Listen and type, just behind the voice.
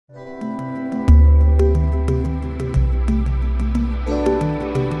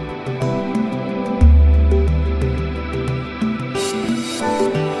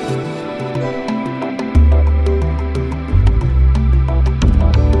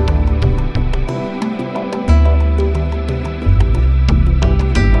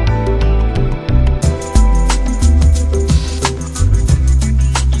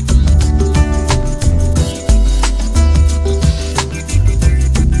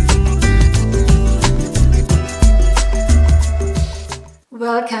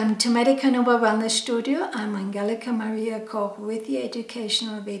Welcome to Medica Nova Wellness Studio. I'm Angelica Maria Koch with the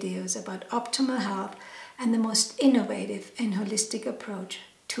educational videos about optimal health and the most innovative and holistic approach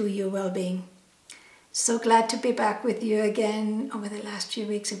to your well-being. So glad to be back with you again. Over the last few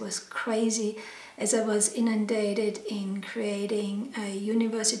weeks it was crazy as I was inundated in creating a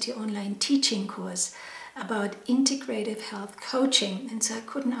university online teaching course about integrative health coaching, and so I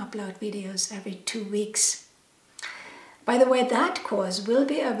couldn't upload videos every 2 weeks. By the way, that course will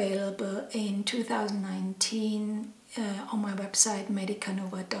be available in 2019 on my website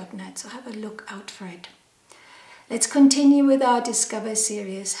medicanova.net, so have a look out for it. Let's continue with our Discover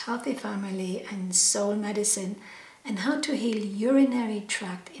series, Healthy Family and Soul Medicine, and how to heal urinary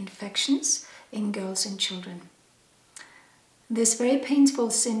tract infections in girls and children. These very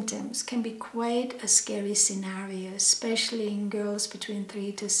painful symptoms can be quite a scary scenario, especially in girls between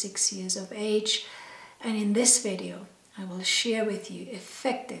 3 to 6 years of age, and in this video I will share with you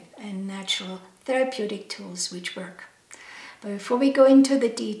effective and natural therapeutic tools which work. But before we go into the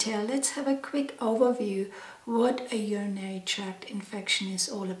detail, let's have a quick overview what a urinary tract infection is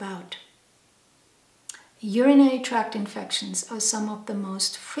all about. Urinary tract infections are some of the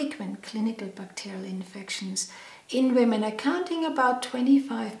most frequent clinical bacterial infections in women, accounting about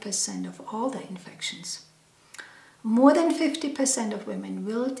 25% of all the infections. More than 50% of women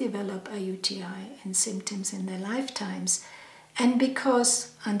will develop a UTI and symptoms in their lifetimes, and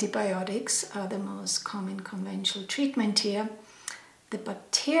because antibiotics are the most common conventional treatment here, the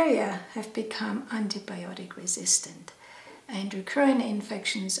bacteria have become antibiotic resistant, and recurrent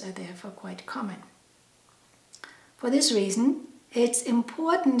infections are therefore quite common. For this reason, it's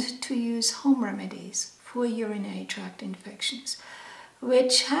important to use home remedies for urinary tract infections,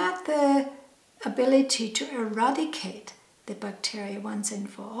 which have the ability to eradicate the bacteria once and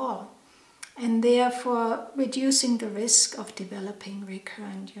for all, and therefore reducing the risk of developing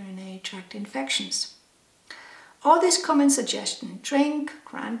recurrent urinary tract infections. All this common suggestion, drink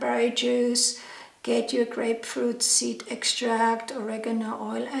cranberry juice, get your grapefruit seed extract, oregano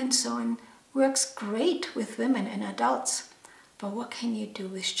oil and so on, works great with women and adults. But what can you do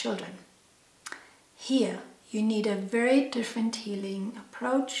with children? Here you need a very different healing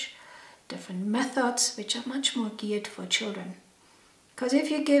approach, different methods which are much more geared for children. Because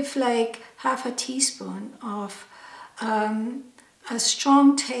if you give like half a teaspoon of a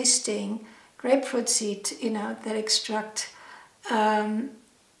strong tasting grapefruit seed, that extract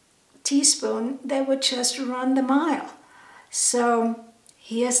teaspoon, they would just run the mile. So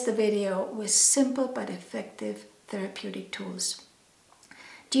here's the video with simple but effective therapeutic tools.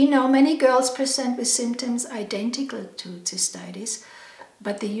 Do you know many girls present with symptoms identical to cystitis,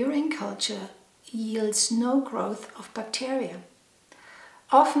 but the urine culture yields no growth of bacteria.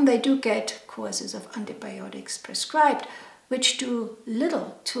 Often they do get courses of antibiotics prescribed, which do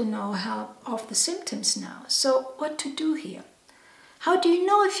little to no help of the symptoms now. So what to do here? How do you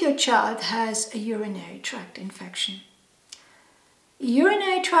know if your child has a urinary tract infection?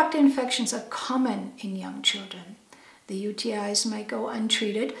 Urinary tract infections are common in young children. The UTIs may go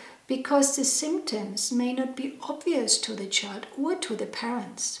untreated because the symptoms may not be obvious to the child or to the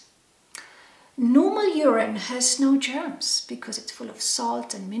parents. Normal urine has no germs because it's full of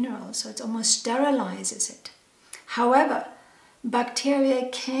salt and minerals, so it almost sterilizes it. However, bacteria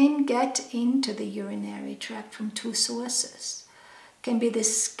can get into the urinary tract from two sources. It can be the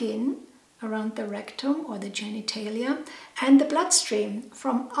skin around the rectum or the genitalia, and the bloodstream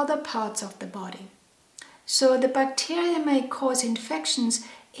from other parts of the body. So the bacteria may cause infections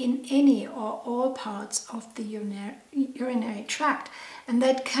in any or all parts of the urinary tract. And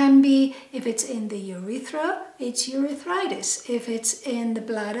that can be, if it's in the urethra, it's urethritis. If it's in the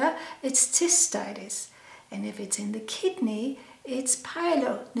bladder, it's cystitis. And if it's in the kidney, it's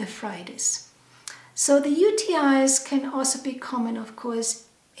pyelonephritis. So the UTIs can also be common, of course,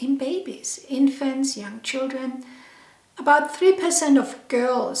 in babies, infants, young children. About 3% of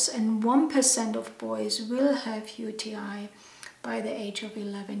girls and 1% of boys will have UTI by the age of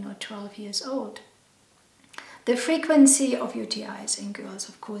 11 or 12 years old. The frequency of UTIs in girls,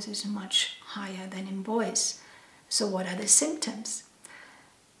 of course, is much higher than in boys. So what are the symptoms?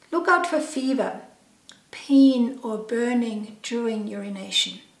 Look out for fever, pain or burning during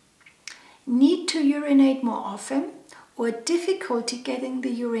urination, need to urinate more often, or difficulty getting the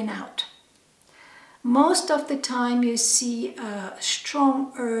urine out. Most of the time you see a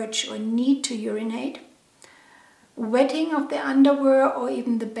strong urge or need to urinate, wetting of the underwear or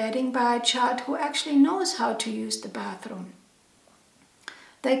even the bedding by a child who actually knows how to use the bathroom.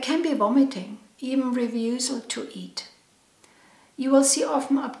 There can be vomiting, even refusal to eat. You will see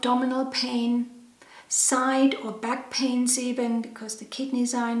often abdominal pain, side or back pains even, because the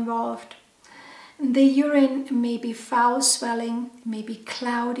kidneys are involved. The urine may be foul swelling, may be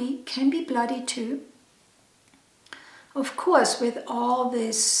cloudy, can be bloody too. Of course, with all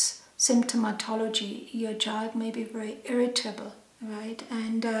this symptomatology, your child may be very irritable, right?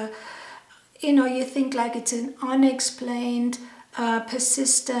 And you think like it's an unexplained,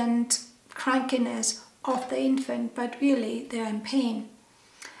 persistent crankiness of the infant, but really they're in pain.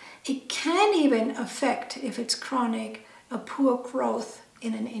 It can even affect, if it's chronic, a poor growth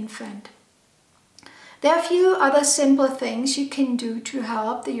in an infant. There are a few other simple things you can do to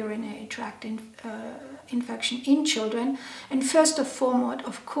help the urinary tract infection in children. And first and foremost,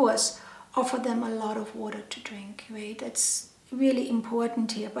 of course, offer them a lot of water to drink, right? That's really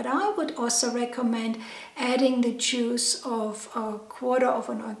important here. But I would also recommend adding the juice of a quarter of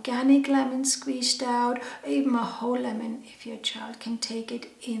an organic lemon squeezed out, or even a whole lemon if your child can take it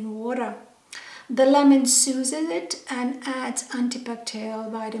in water. The lemon soothes it and adds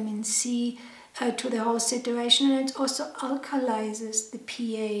antibacterial vitamin C to the whole situation, and it also alkalizes the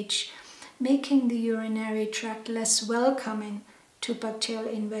pH, making the urinary tract less welcoming to bacterial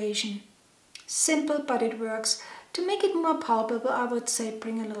invasion. Simple, but it works. To make it more palpable, I would say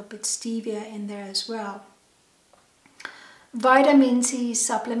bring a little bit stevia in there as well. Vitamin C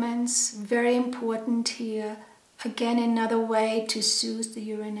supplements, very important here. Again, another way to soothe the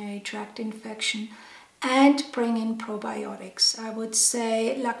urinary tract infection. And bring in probiotics. I would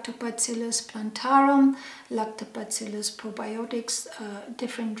say Lactobacillus plantarum, Lactobacillus probiotics,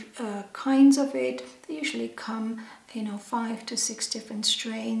 different kinds of it. They usually come, 5 to 6 different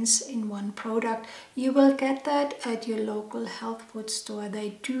strains in one product. You will get that at your local health food store.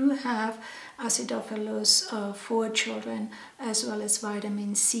 They do have acidophilus for children as well as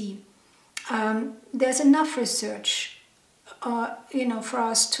vitamin C. There's enough research for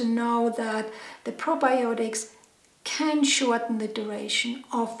us to know that the probiotics can shorten the duration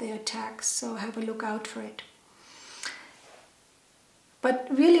of the attacks, so have a look out for it. But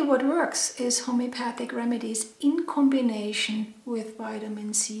really what works is homeopathic remedies in combination with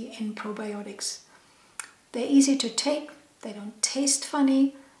vitamin C and probiotics. They're easy to take, they don't taste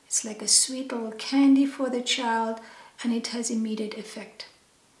funny, it's like a sweet little candy for the child, and it has immediate effect.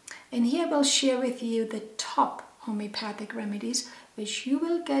 And here I will share with you the top homeopathic remedies which you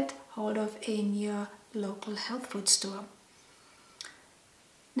will get hold of in your local health food store.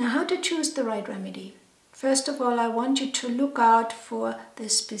 Now, how to choose the right remedy? First of all, I want you to look out for the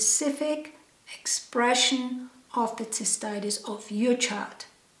specific expression of the cystitis of your child.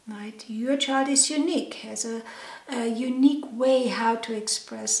 Right? Your child is unique, has a unique way how to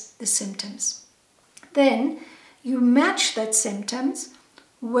express the symptoms. Then you match that symptoms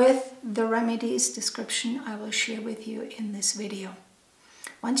with the remedies description I will share with you in this video.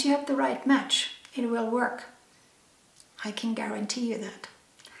 Once you have the right match, it will work. I can guarantee you that.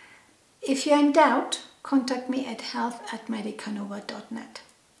 If you're in doubt, contact me at health@medicanova.net.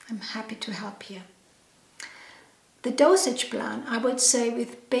 I'm happy to help you. The dosage plan, I would say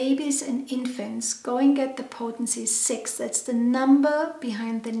with babies and infants, go and get the potency 6. That's the number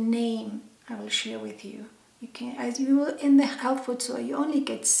behind the name I will share with you. You can, as you will in the health food store, you only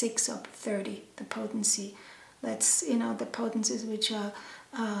get 6 of 30, the potency. That's, the potencies which are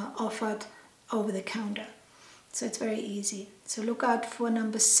offered over the counter. So it's very easy. So look out for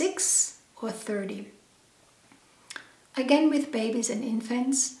number 6 or 30. Again, with babies and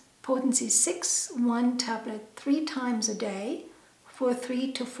infants, potency 6, 1 tablet 3 times a day for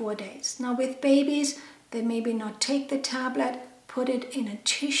 3 to 4 days. Now with babies, they maybe not take the tablet, put it in a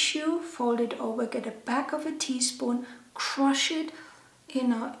tissue, fold it over, get a back of a teaspoon, crush it,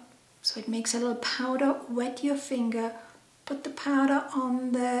 so it makes a little powder, wet your finger, put the powder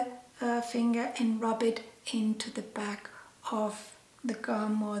on the finger and rub it into the back of the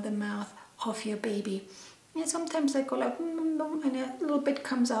gum or the mouth of your baby. And sometimes they go like, and a little bit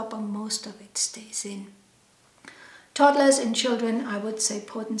comes out, but most of it stays in. Toddlers and children, I would say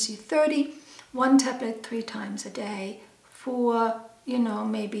potency 30, 1 tablet 3 times a day, for,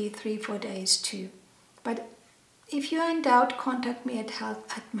 maybe 3-4 days too. But if you're in doubt, contact me at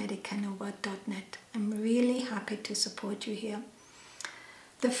health@medicanova.net. I'm really happy to support you here.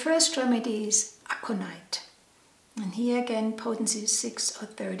 The first remedy is aconite. And here again, potency 6 or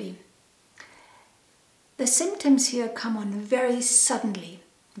 30. The symptoms here come on very suddenly,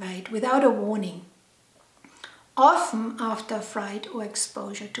 right, without a warning. Often after fright or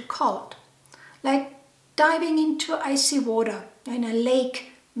exposure to cold. Like diving into icy water in a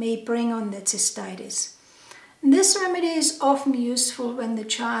lake may bring on the cystitis. This remedy is often useful when the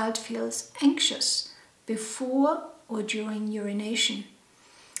child feels anxious before or during urination.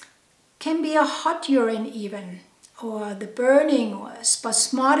 Can be a hot urine even, or the burning or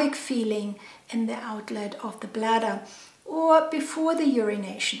spasmodic feeling in the outlet of the bladder or before the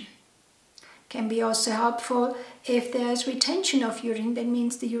urination. Can be also helpful if there's retention of urine, that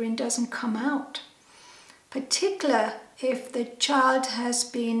means the urine doesn't come out. Particularly if the child has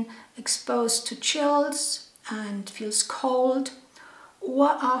been exposed to chills and feels cold, or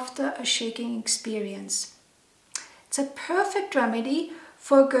after a shaking experience. It's a perfect remedy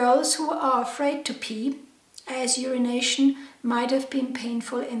for girls who are afraid to pee, as urination might have been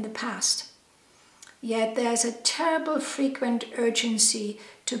painful in the past. Yet there's a terrible frequent urgency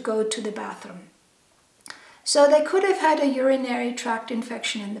to go to the bathroom. So they could have had a urinary tract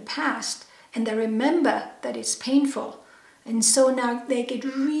infection in the past, and they remember that it's painful. And so now they get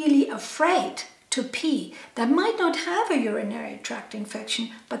really afraid to pee. They might not have a urinary tract infection,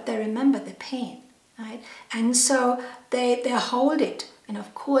 but they remember the pain, right? And so they hold it. And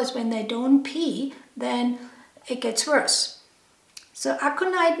of course, when they don't pee, then it gets worse. So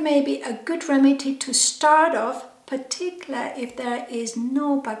aconite may be a good remedy to start off, particularly if there is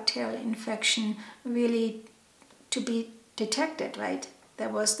no bacterial infection really to be detected, right? There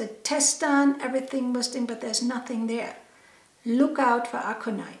was the test done, everything was done, but there's nothing there. Look out for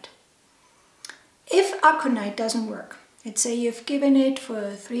aconite. If aconite doesn't work, let's say you've given it for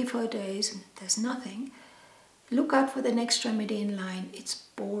 3-4 days and there's nothing, look out for the next remedy in line. It's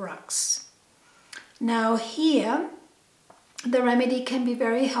borax. Now here, the remedy can be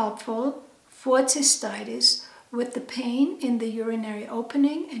very helpful for cystitis with the pain in the urinary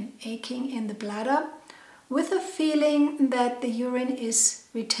opening and aching in the bladder, with a feeling that the urine is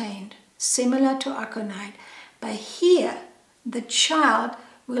retained, similar to aconite. But here, the child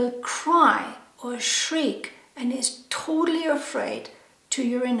will cry or shriek and is totally afraid to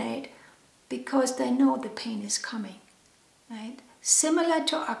urinate because they know the pain is coming, right? Similar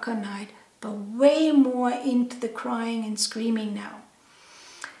to aconite, but way more into the crying and screaming now.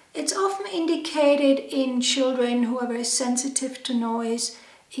 It's often indicated in children who are very sensitive to noise,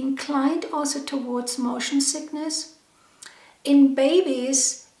 inclined also towards motion sickness. In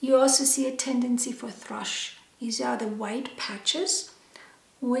babies, you also see a tendency for thrush. These are the white patches,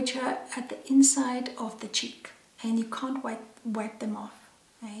 which are at the inside of the cheek, and you can't wipe them off,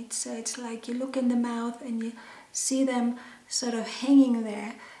 right? So it's like you look in the mouth and you see them sort of hanging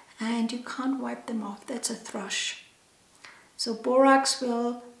there, and you can't wipe them off. That's a thrush. So borax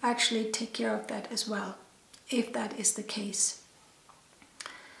will actually take care of that as well, if that is the case.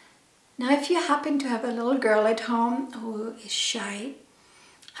 Now, if you happen to have a little girl at home who is shy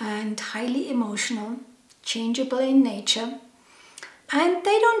and highly emotional, changeable in nature, and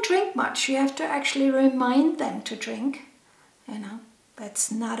they don't drink much, you have to actually remind them to drink. You know,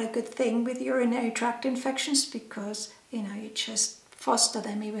 that's not a good thing with urinary tract infections because, you know, you just foster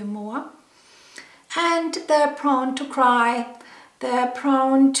them even more. And they're prone to cry, they're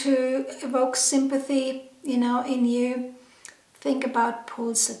prone to evoke sympathy, you know, in you. Think about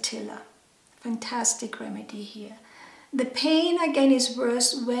pulsatilla. Fantastic remedy here. The pain again is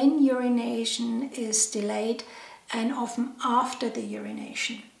worse when urination is delayed and often after the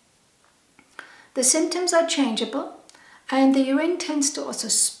urination. The symptoms are changeable and the urine tends to also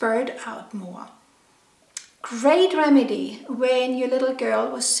spurt out more. Great remedy when your little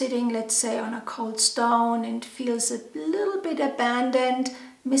girl was sitting, let's say, on a cold stone and feels a little bit abandoned,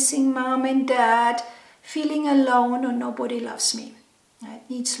 missing mom and dad, feeling alone or nobody loves me. It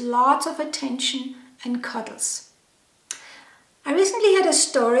needs lots of attention and cuddles. I recently had a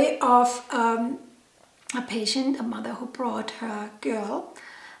story of a patient, a mother who brought her girl,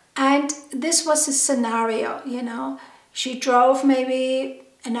 and this was a scenario, you know. She drove maybe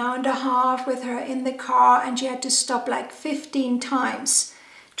an hour and a half with her in the car, and she had to stop like 15 times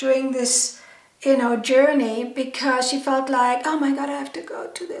during this, you know, journey because she felt like, oh my God, I have to go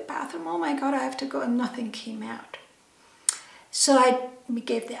to the bathroom. Oh my God, I have to go, and nothing came out. So we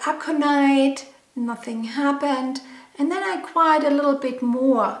gave the aconite, nothing happened, and then I inquired a little bit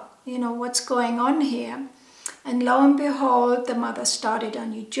more, you know, what's going on here. And lo and behold, the mother started a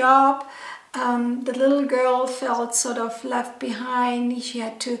new job. The little girl felt sort of left behind. She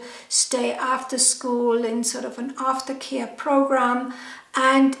had to stay after school in sort of an aftercare program,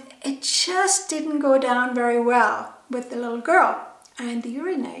 and it just didn't go down very well with the little girl, and the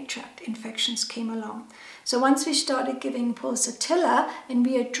urinary tract infections came along. So once we started giving pulsatilla and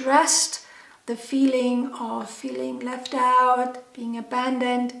we addressed the feeling of feeling left out, being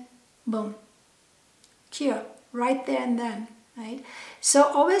abandoned, boom, cure right there and then, right? So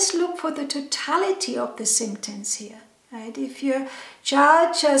always look for the totality of the symptoms here, right? If your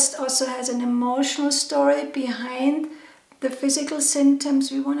child just also has an emotional story behind the physical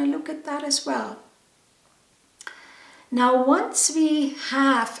symptoms, we want to look at that as well. Now, once we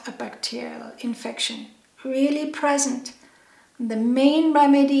have a bacterial infection really present, the main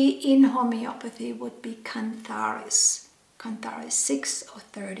remedy in homeopathy would be Cantharis 6 or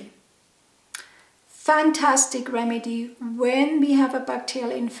 30. Fantastic remedy when we have a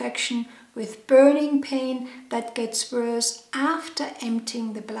bacterial infection with burning pain that gets worse after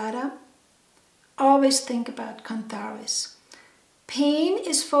emptying the bladder. Always think about Cantharis. Pain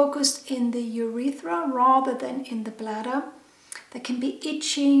is focused in the urethra rather than in the bladder. There can be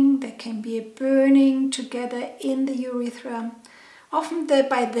itching, there can be a burning together in the urethra. Often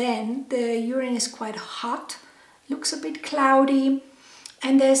by then the urine is quite hot, looks a bit cloudy,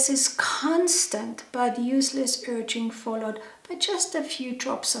 and there's this constant but useless urging followed by just a few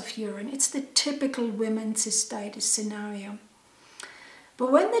drops of urine. It's the typical women's cystitis scenario.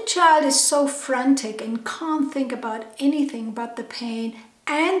 But when the child is so frantic and can't think about anything but the pain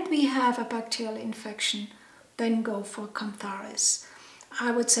and we have a bacterial infection, then go for Cantharis. I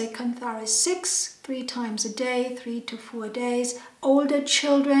would say Cantharis 6, 3 times a day, 3 to 4 days. Older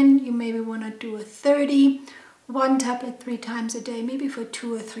children, you maybe want to do a 30, 1 tablet 3 times a day, maybe for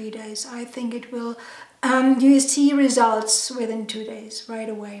 2 or 3 days. I think it will, you see results within 2 days, right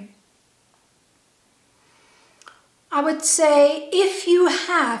away. I would say if you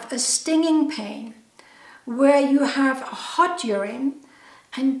have a stinging pain where you have a hot urine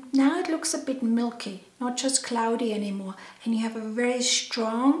and now it looks a bit milky, not just cloudy anymore, and you have a very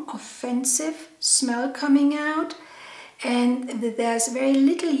strong, offensive smell coming out, and there's very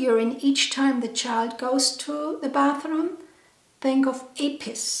little urine each time the child goes to the bathroom, think of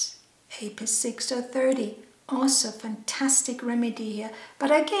Apis 6 or 30. Also fantastic remedy here.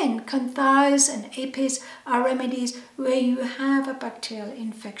 But again, Cantharis and Apis are remedies where you have a bacterial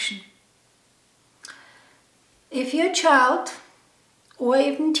infection. If your child or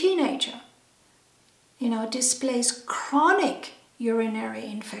even teenager, displays chronic urinary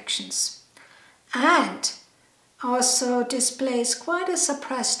infections and also displays quite a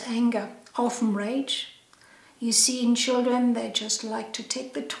suppressed anger, often rage. You see in children, they just like to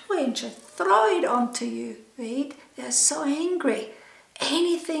take the toy and just throw it onto you, right? They're so angry.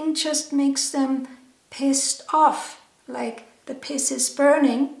 Anything just makes them pissed off, like the piss is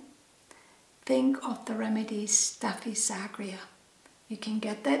burning. Think of the remedy Staphysagria. You can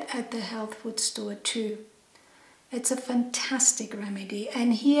get that at the health food store too. It's a fantastic remedy,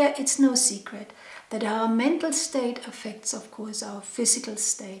 and here it's no secret that our mental state affects, of course, our physical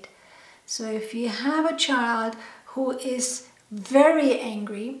state. So if you have a child who is very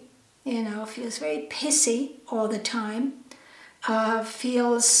angry, feels very pissy all the time,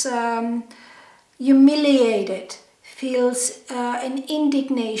 feels humiliated, feels an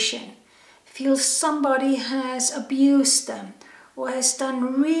indignation, feels somebody has abused them or has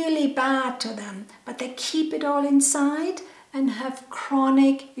done really bad to them, but they keep it all inside and have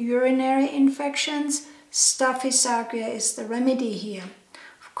chronic urinary infections, Staphysagria is the remedy here.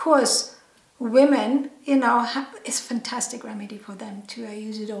 Of course, women, it's a fantastic remedy for them too. I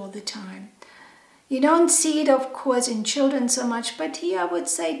use it all the time. You don't see it, of course, in children so much, but here I would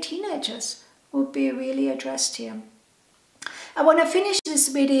say teenagers would be really addressed here. I want to finish this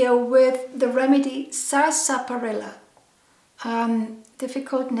video with the remedy Sarsaparilla.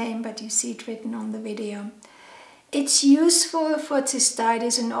 Difficult name, but you see it written on the video. It's useful for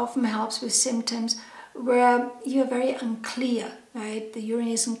cystitis and often helps with symptoms where you're very unclear, right? The urine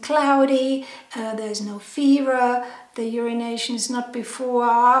isn't cloudy, there's no fever, the urination is not before or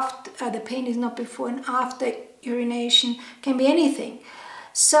after, the pain is not before and after urination, can be anything.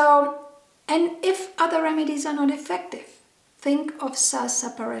 So, and if other remedies are not effective, think of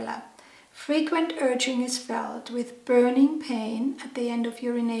Sarsaparilla. Frequent urging is felt with burning pain at the end of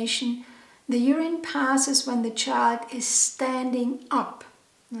urination. The urine passes when the child is standing up,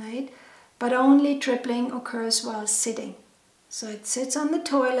 right? But only dribbling occurs while sitting. So it sits on the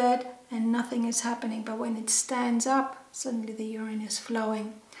toilet and nothing is happening, but when it stands up, suddenly the urine is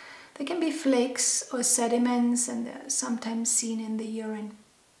flowing. There can be flakes or sediments, and they're sometimes seen in the urine.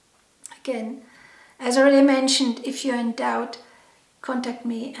 Again, as already mentioned, if you're in doubt, contact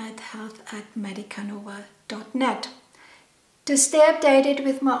me at health@medicanova.net. To stay updated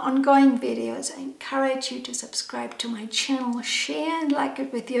with my ongoing videos, I encourage you to subscribe to my channel, share and like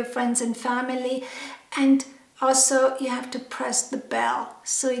it with your friends and family, and also you have to press the bell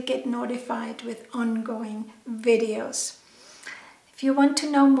so you get notified with ongoing videos. If you want to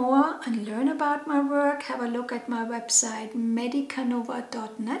know more and learn about my work, have a look at my website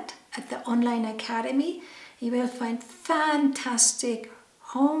medicanova.net at the online academy. You will find fantastic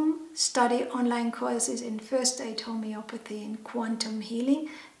home study online courses in first aid, homeopathy and quantum healing.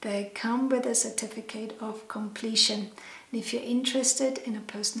 They come with a certificate of completion. And if you're interested in a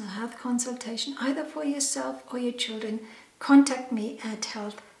personal health consultation, either for yourself or your children, contact me at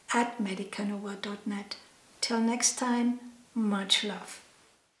health@medicanova.net. Till next time, much love.